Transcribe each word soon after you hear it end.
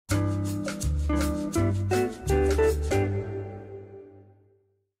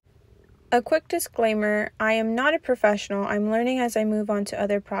A quick disclaimer, I am not a professional. I'm learning as I move on to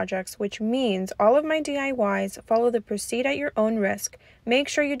other projects, which means all of my DIYs follow the proceed at your own risk. Make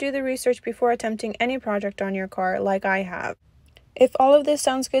sure you do the research before attempting any project on your car like I have. If all of this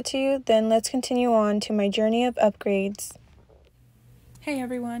sounds good to you, then let's continue on to my journey of upgrades. Hey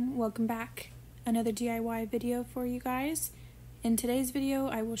everyone, welcome back. Another DIY video for you guys. In today's video,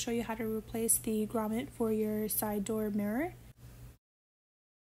 I will show you how to replace the grommet for your side door mirror.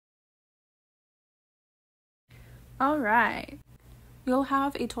 Alright, you'll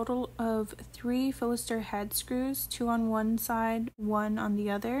have a total of 3 Fillister-Head screws, 2 on one side, 1 on the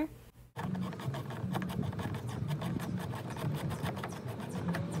other.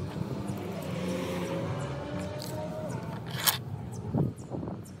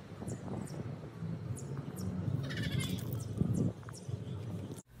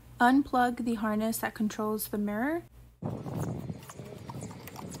 Unplug the harness that controls the mirror.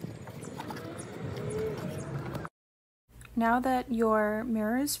 Now that your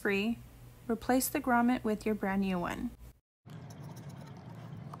mirror is free, replace the grommet with your brand new one.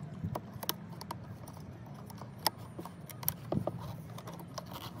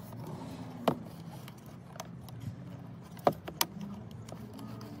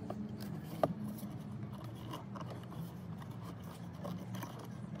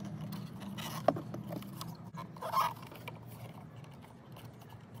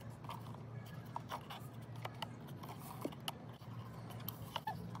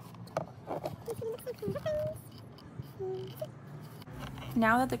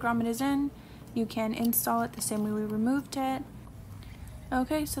 Now that the grommet is in, you can install it the same way we removed it.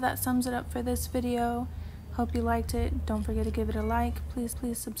 Okay, so that sums it up for this video. Hope you liked it. Don't forget to give it a like. Please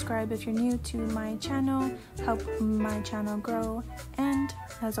subscribe if you're new to my channel. Help my channel grow. And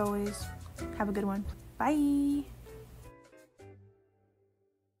as always, have a good one. Bye!